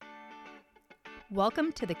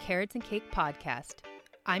Welcome to the Carrots and Cake podcast.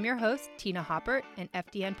 I'm your host, Tina Hoppert, an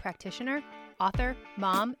FDN practitioner, author,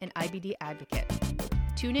 mom, and IBD advocate.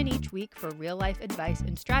 Tune in each week for real-life advice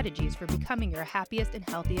and strategies for becoming your happiest and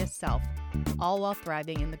healthiest self, all while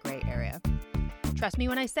thriving in the gray area. Trust me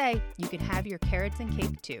when I say you can have your carrots and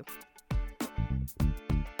cake too.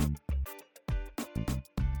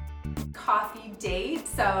 Coffee date.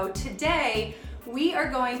 So today we are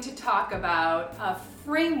going to talk about a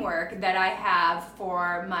framework that I have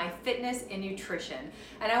for my fitness and nutrition.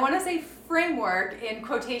 And I want to say framework in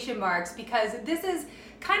quotation marks because this is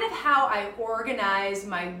kind of how I organize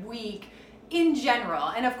my week in general.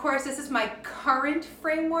 And of course, this is my current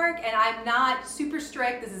framework and I'm not super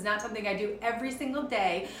strict. This is not something I do every single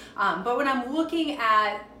day. But when I'm looking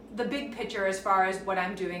at the big picture as far as what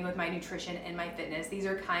I'm doing with my nutrition and my fitness, these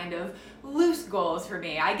are kind of loose goals for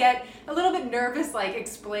me. I get a little bit nervous like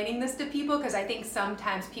explaining this to people because I think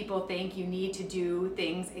sometimes people think you need to do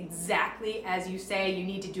things exactly as you say, you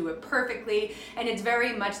need to do it perfectly, and it's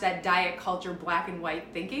very much that diet culture black and white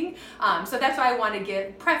thinking. So that's why I want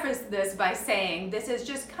to preface this by saying this is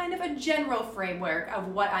just kind of a general framework of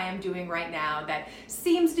what I am doing right now that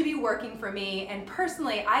seems to be working for me, and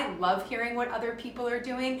personally I love hearing what other people are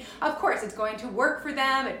doing. Of course, it's going to work for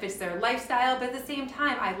them, it fits their lifestyle, but at the same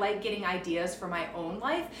time, I like getting ideas for my own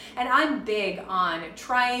life, and I'm big on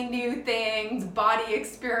trying new things, body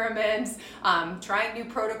experiments, trying new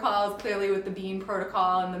protocols, clearly with the Bean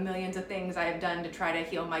protocol and the millions of things I have done to try to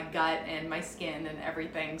heal my gut and my skin and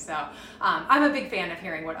everything. So I'm a big fan of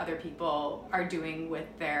hearing what other people are doing with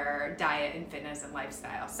their diet and fitness and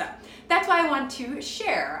lifestyle. So that's why I want to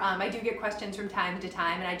share. I do get questions from time to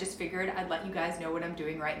time, and I just figured I'd let you guys know what I'm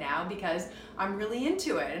doing right now because I'm really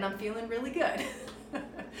into it and I'm feeling really good.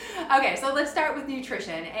 Okay, so let's start with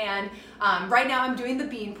nutrition. And right now I'm doing the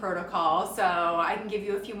Bean protocol, so I can give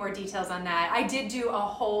you a few more details on that. I did do a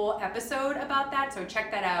whole episode about that, so check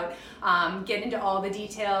that out. Get into all the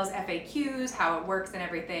details, FAQs, how it works and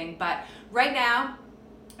everything. But right now,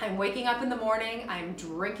 I'm waking up in the morning, I'm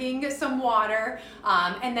drinking some water,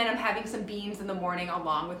 and then I'm having some beans in the morning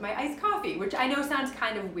along with my iced coffee, which I know sounds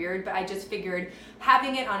kind of weird, but I just figured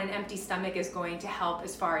having it on an empty stomach is going to help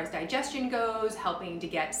as far as digestion goes, helping to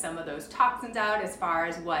get some of those toxins out as far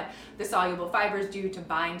as what the soluble fibers do to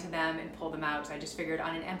bind to them and pull them out. So I just figured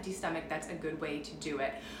on an empty stomach, that's a good way to do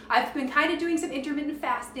it. I've been kind of doing some intermittent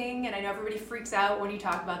fasting, and I know everybody freaks out when you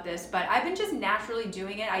talk about this, but I've been just naturally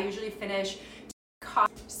doing it. I usually finish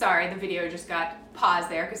Sorry, the video just got paused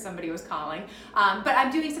there because somebody was calling. But I'm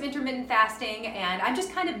doing some intermittent fasting, and I'm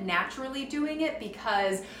just kind of naturally doing it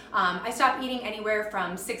because I stop eating anywhere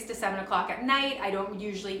from 6 to 7 o'clock at night. I don't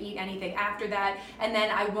usually eat anything after that, and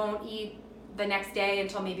then I won't eat the next day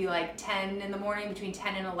until maybe like 10 in the morning, between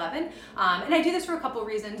 10 and 11. And I do this for a couple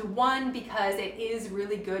reasons. One, because it is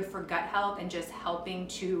really good for gut health and just helping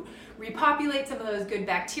to repopulate some of those good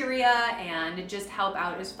bacteria and just help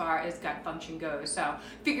out as far as gut function goes. So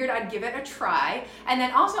figured I'd give it a try. And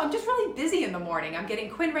then also I'm just really busy in the morning. I'm getting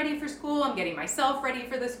Quinn ready for school. I'm getting myself ready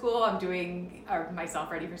for the school.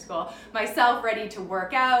 Myself ready to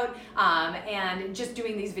work out, and just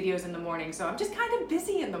doing these videos in the morning. So I'm just kind of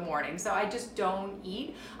busy in the morning. So I just don't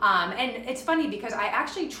eat. And it's funny because I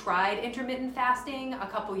actually tried intermittent fasting a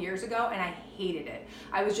couple years ago and I hated it.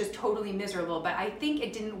 I was just totally miserable, but I think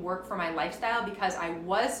it didn't work for my lifestyle because I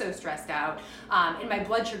was so stressed out, and my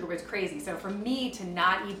blood sugar was crazy. So for me to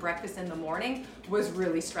not eat breakfast in the morning was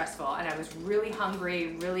really stressful, and I was really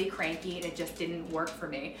hungry, really cranky, and it just didn't work for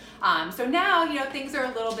me. So now, things are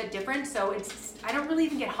a little bit different. So I don't really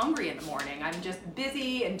even get hungry in the morning. I'm just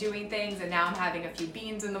busy and doing things, and now I'm having a few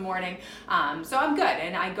beans in the morning. So I'm good,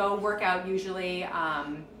 and I go work out usually.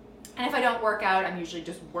 And if I don't work out, I'm usually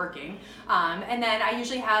just working. And then I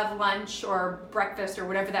usually have lunch or breakfast or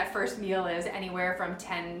whatever that first meal is, anywhere from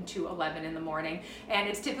 10 to 11 in the morning. And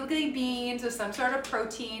it's typically beans with some sort of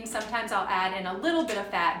protein. Sometimes I'll add in a little bit of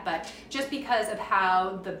fat, but just because of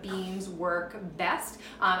how the beans work best,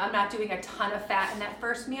 I'm not doing a ton of fat in that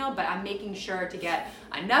first meal, but I'm making sure to get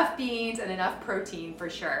enough beans and enough protein for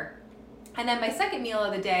sure. And then my second meal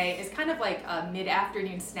of the day is kind of like a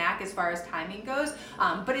mid-afternoon snack as far as timing goes,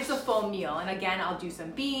 but it's a full meal. And again, I'll do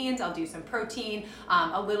some beans, I'll do some protein,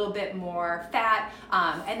 a little bit more fat,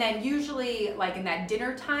 and then usually like in that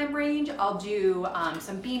dinner time range, I'll do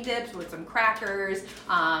some bean dips with some crackers.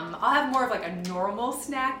 I'll have more of like a normal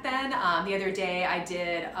snack then. The other day I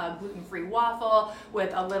did a gluten-free waffle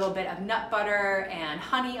with a little bit of nut butter and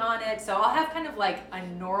honey on it. So I'll have kind of like a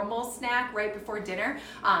normal snack right before dinner,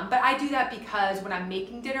 but I do that that because when I'm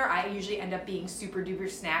making dinner, I usually end up being super duper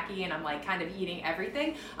snacky and I'm like kind of eating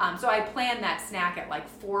everything. So I plan that snack at like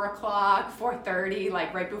 4 o'clock, 4:30,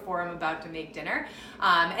 like right before I'm about to make dinner.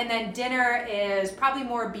 And then dinner is probably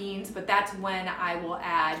more beans, but that's when I will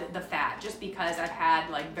add the fat, just because I've had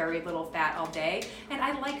like very little fat all day. And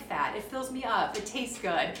I like fat. It fills me up. It tastes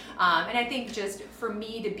good. And I think just for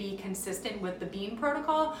me to be consistent with the bean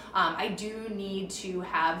protocol, I do need to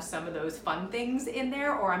have some of those fun things in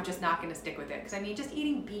there, or I'm just not going to stick with it. Because I mean, just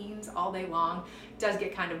eating beans all day long does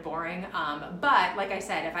get kind of boring. But like I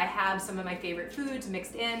said, if I have some of my favorite foods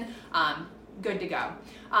mixed in, good to go.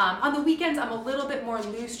 On the weekends, I'm a little bit more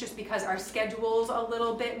loose just because our schedule's a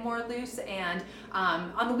little bit more loose. And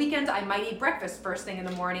on the weekends, I might eat breakfast first thing in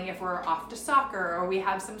the morning if we're off to soccer or we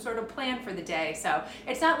have some sort of plan for the day. So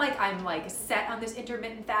it's not like I'm like set on this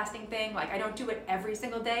intermittent fasting thing. Like I don't do it every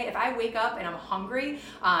single day. If I wake up and I'm hungry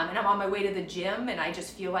and I'm on my way to the gym and I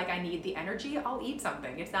just feel like I need the energy, I'll eat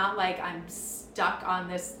something. It's not like I'm stuck on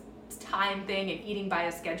this time thing and eating by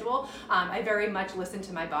a schedule. I very much listen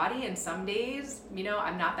to my body, and some days,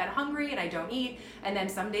 I'm not that hungry and I don't eat, and then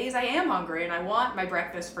some days I am hungry and I want my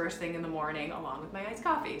breakfast first thing in the morning along with my iced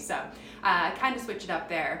coffee. So kind of switch it up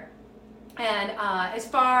there. And as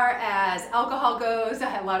far as alcohol goes, I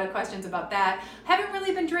had a lot of questions about that. Haven't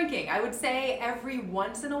really been drinking. I would say every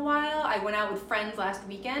once in a while. I went out with friends last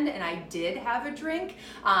weekend and I did have a drink.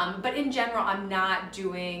 But in general, I'm not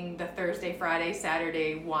doing the Thursday, Friday,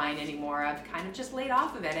 Saturday wine anymore. I've kind of just laid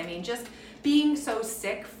off of it. I mean, just being so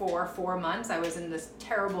sick for 4 months, I was in this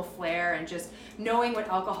terrible flare, and just knowing what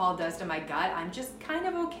alcohol does to my gut, I'm just kind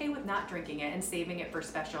of okay with not drinking it and saving it for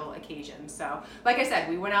special occasions. So like I said,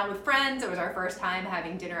 we went out with friends. It was our first time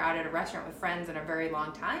having dinner out at a restaurant with friends in a very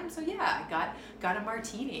long time. So yeah, I got a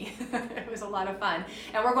martini. It was a lot of fun.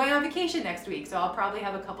 And we're going on vacation next week, so I'll probably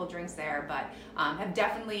have a couple drinks there, but have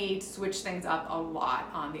definitely switched things up a lot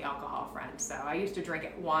on the alcohol front. So I used to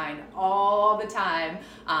drink wine all the time.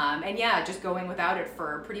 And yeah, just going without it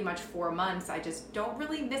for pretty much 4 months, I just don't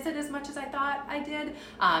really miss it as much as I thought I did.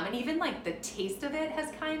 And even like the taste of it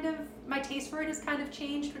has my taste for it has kind of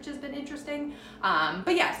changed, which has been interesting.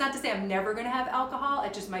 But yeah, it's not to say I'm never gonna have alcohol.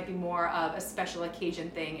 It just might be more of a special occasion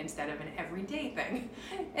thing instead of an everyday thing.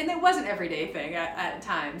 And it was an everyday thing at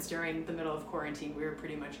times during the middle of quarantine. We were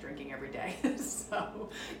pretty much drinking every day. So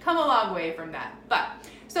come a long way from that.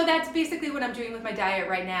 So that's basically what I'm doing with my diet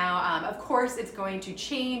right now. Of course, it's going to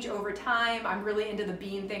change over time. I'm really into the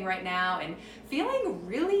bean thing right now and feeling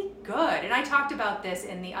really good. And I talked about this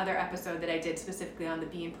in the other episode that I did specifically on the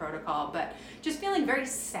bean protocol, but just feeling very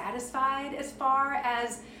satisfied as far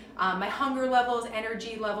as my hunger levels,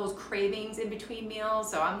 energy levels, cravings in between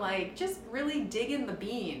meals. So I'm like just really digging the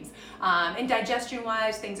beans. And digestion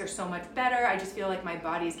wise, things are so much better. I just feel like my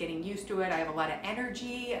body's getting used to it. I have a lot of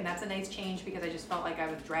energy, and that's a nice change because I just felt like I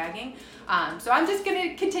was dragging. So I'm just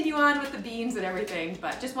gonna continue on with the beans and everything,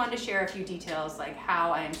 but just wanted to share a few details like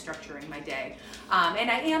how I am structuring my day.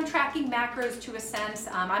 And I am tracking macros to a sense.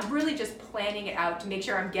 I'm really just planning it out to make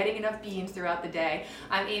sure I'm getting enough beans throughout the day.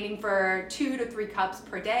 I'm aiming for 2 to 3 cups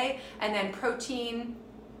per day. And then protein,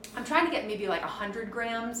 I'm trying to get maybe like 100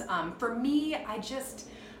 grams. For me,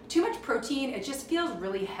 too much protein, it just feels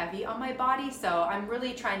really heavy on my body. So I'm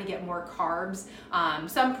really trying to get more carbs,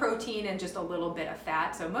 some protein and just a little bit of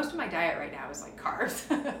fat. So most of my diet right now is like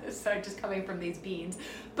carbs. So just coming from these beans.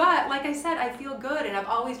 But like I said, I feel good. And I've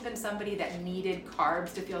always been somebody that needed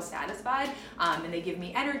carbs to feel satisfied. And they give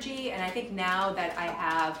me energy. And I think now that I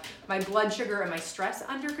have my blood sugar and my stress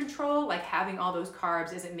under control, like having all those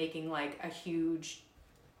carbs isn't making like a huge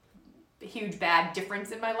bad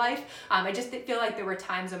difference in my life. I just feel like there were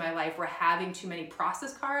times in my life where having too many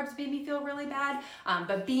processed carbs made me feel really bad.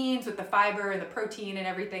 But beans with the fiber and the protein and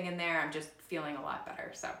everything in there, I'm just feeling a lot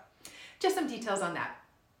better. So just some details on that.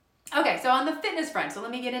 Okay, so on the fitness front, so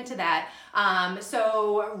let me get into that.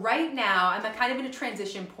 So right now, I'm kind of in a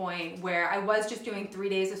transition point where I was just doing 3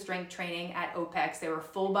 days of strength training at OPEX. They were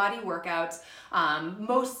full body workouts,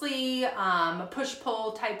 mostly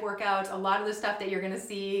push-pull type workouts. A lot of the stuff that you're gonna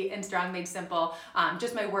see in Strong Made Simple,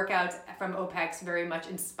 just my workouts from OPEX very much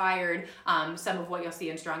inspired some of what you'll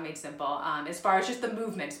see in Strong Made Simple, as far as just the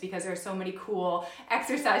movements, because there's so many cool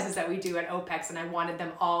exercises that we do at OPEX, and I wanted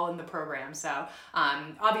them all in the program. So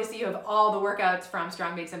obviously you have all the workouts from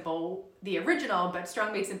Strong Made Simple, the original, but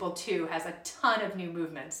Strong Made Simple 2 has a ton of new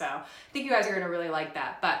movements. So I think you guys are gonna really like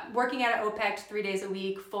that. But working out at OPEX 3 days a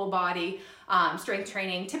week, full body, strength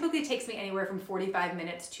training typically takes me anywhere from 45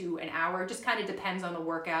 minutes to an hour. Just kind of depends on the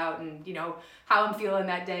workout and how I'm feeling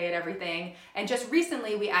that day and everything. And just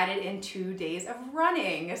recently we added in 2 days of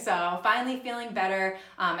running. So finally feeling better.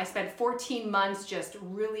 I spent 14 months just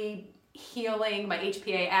really healing my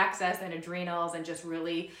HPA axis and adrenals and just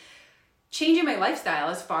really changing my lifestyle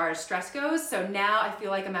as far as stress goes. So now I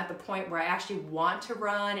feel like I'm at the point where I actually want to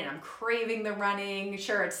run and I'm craving the running.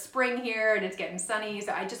 Sure, it's spring here and it's getting sunny,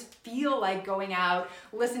 so I just feel like going out,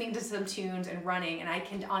 listening to some tunes and running. And I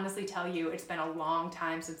can honestly tell you it's been a long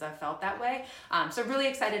time since I've felt that way. So really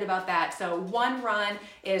excited about that. So one run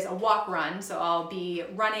is a walk run. So I'll be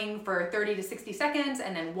running for 30 to 60 seconds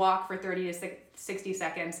and then walk for 30 to 60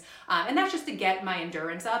 seconds. And that's just to get my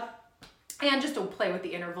endurance up and just to play with the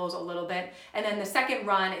intervals a little bit. And then the second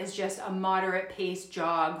run is just a moderate pace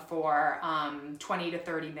jog for 20 to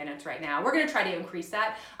 30 minutes right now. We're gonna try to increase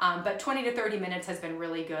that, but 20 to 30 minutes has been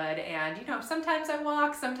really good. And you know, sometimes I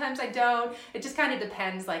walk, sometimes I don't. It just kind of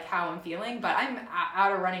depends like how I'm feeling, but I'm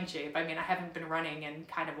out of running shape. I mean, I haven't been running in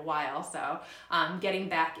kind of a while, so getting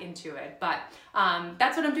back into it. But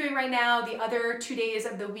that's what I'm doing right now. The other 2 days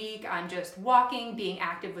of the week, I'm just walking, being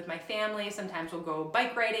active with my family. Sometimes we'll go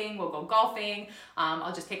bike riding, we'll go golfing.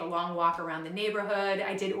 I'll just take a long walk around the neighborhood.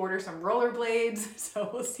 I did order some rollerblades, so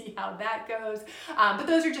we'll see how that goes. But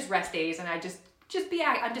those are just rest days, and I'm just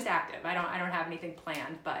active. I don't have anything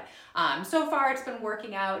planned, but so far it's been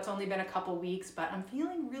working out. It's only been a couple weeks, but I'm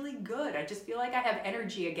feeling really good. I just feel like I have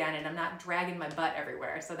energy again, and I'm not dragging my butt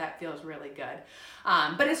everywhere, so that feels really good.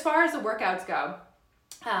 But as far as the workouts go,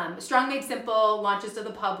 Strong Made Simple launches to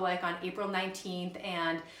the public on April 19th,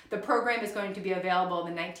 and the program is going to be available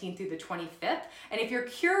the 19th through the 25th. And if you're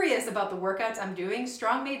curious about the workouts I'm doing,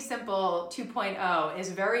 Strong Made Simple 2.0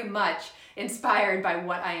 is very much inspired by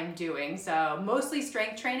what I am doing. So mostly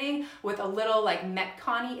strength training with a little like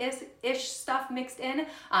Metcon-ish stuff mixed in.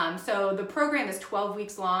 So the program is 12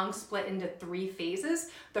 weeks long, split into 3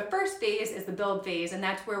 phases. The first phase is the build phase, and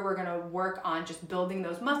that's where we're gonna work on just building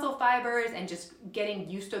those muscle fibers and just getting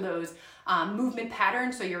used to those movement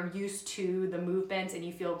patterns, so you're used to the movements and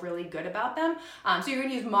you feel really good about them. So you're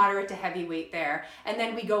gonna use moderate to heavy weight there. And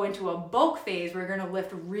then we go into a bulk phase where you're gonna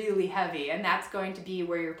lift really heavy, and that's going to be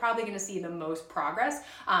where you're probably gonna see the most progress.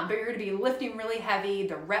 But you're gonna be lifting really heavy,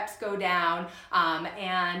 the reps go down,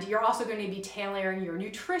 and you're also gonna be tailoring your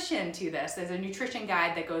nutrition to this. There's a nutrition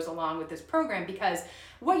guide that goes along with this program, because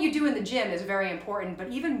what you do in the gym is very important, but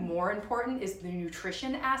even more important is the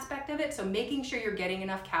nutrition aspect of it. So making sure you're getting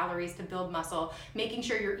enough calories to build muscle, making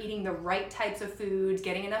sure you're eating the right types of foods,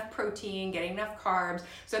 getting enough protein, getting enough carbs.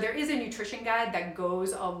 So there is a nutrition guide that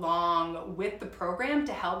goes along with the program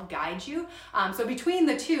to help guide you. So between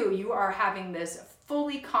the two, you are having this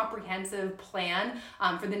fully comprehensive plan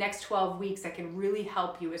for the next 12 weeks that can really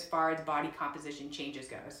help you as far as body composition changes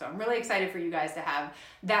go. So I'm really excited for you guys to have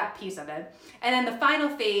that piece of it. And then the final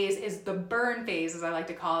phase is the burn phase, as I like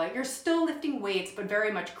to call it. You're still lifting weights, but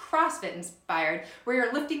very much CrossFit inspired, where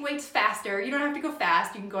you're lifting weights faster. You don't have to go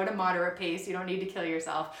fast. You can go at a moderate pace. You don't need to kill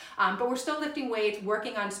yourself. But we're still lifting weights,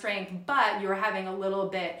 working on strength, but you're having a little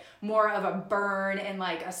bit more of a burn and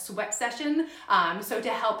like a sweat session. So to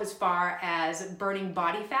help as far as burning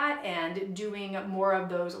body fat and doing more of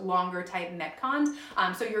those longer type Metcons.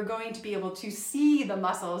 So you're going to be able to see the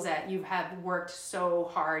muscles that you have worked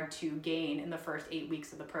so hard to gain in the first 8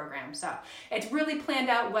 weeks of the program. So it's really planned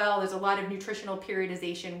out well. There's a lot of nutritional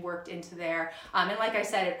periodization worked into there. And like I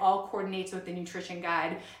said, it all coordinates with the nutrition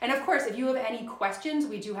guide. And of course, if you have any questions,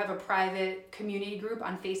 we do have a private community group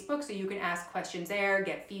on Facebook, so you can ask questions there,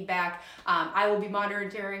 get feedback. I will be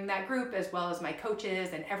monitoring that group, as well as my coaches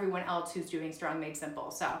and everyone else who's doing Strong Made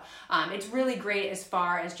Simple. So it's really great as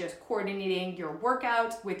far as just coordinating your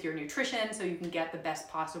workouts with your nutrition so you can get the best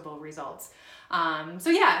possible results. So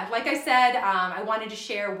yeah, like I said, I wanted to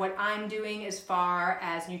share what I'm doing as far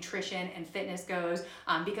as nutrition and fitness goes,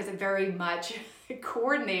 because it very much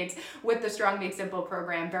coordinates with the Strong Made Simple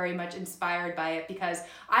program, very much inspired by it, because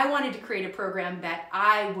I wanted to create a program that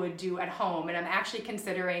I would do at home. And I'm actually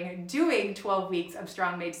considering doing 12 weeks of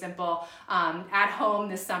Strong Made Simple at home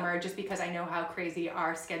this summer, just because I know how crazy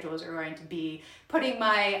our schedules are going to be, putting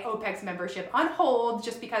my OPEX membership on hold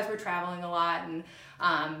just because we're traveling a lot and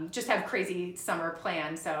just have crazy summer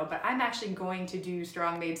plans. So, but I'm actually going to do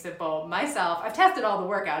Strong Made Simple myself. I've tested all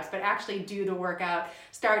the workouts, but actually do the workout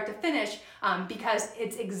start to finish, because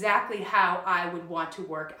it's exactly how I would want to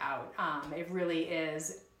work out. It really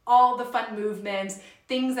is all the fun movements,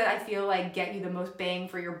 things that I feel like get you the most bang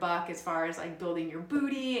for your buck, as far as like building your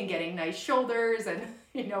booty and getting nice shoulders and,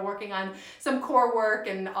 you know, working on some core work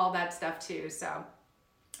and all that stuff too. So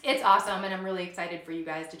It's awesome, and I'm really excited for you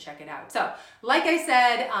guys to check it out. So, like I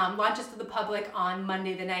said, launches to the public on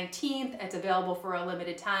Monday the 19th. It's available for a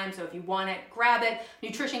limited time, so if you want it, grab it.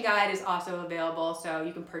 Nutrition guide is also available, so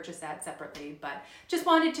you can purchase that separately. But just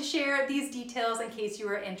wanted to share these details in case you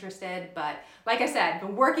were interested. But like I said,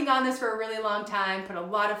 been working on this for a really long time, put a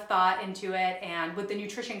lot of thought into it, and with the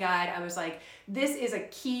nutrition guide, I was like, this is a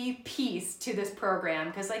key piece to this program,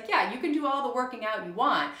 because like, yeah, you can do all the working out you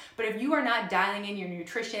want, but if you are not dialing in your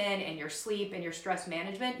nutrition and your sleep and your stress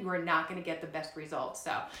management, you are not going to get the best results.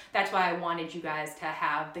 So that's why I wanted you guys to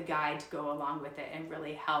have the guide to go along with it and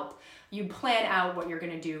really help you plan out what you're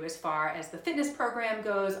going to do as far as the fitness program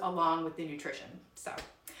goes along with the nutrition. So,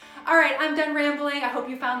 all right, I'm done rambling. I hope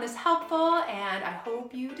you found this helpful, and I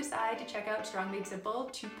hope you decide to check out Strong Made Simple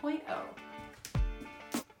 2.0.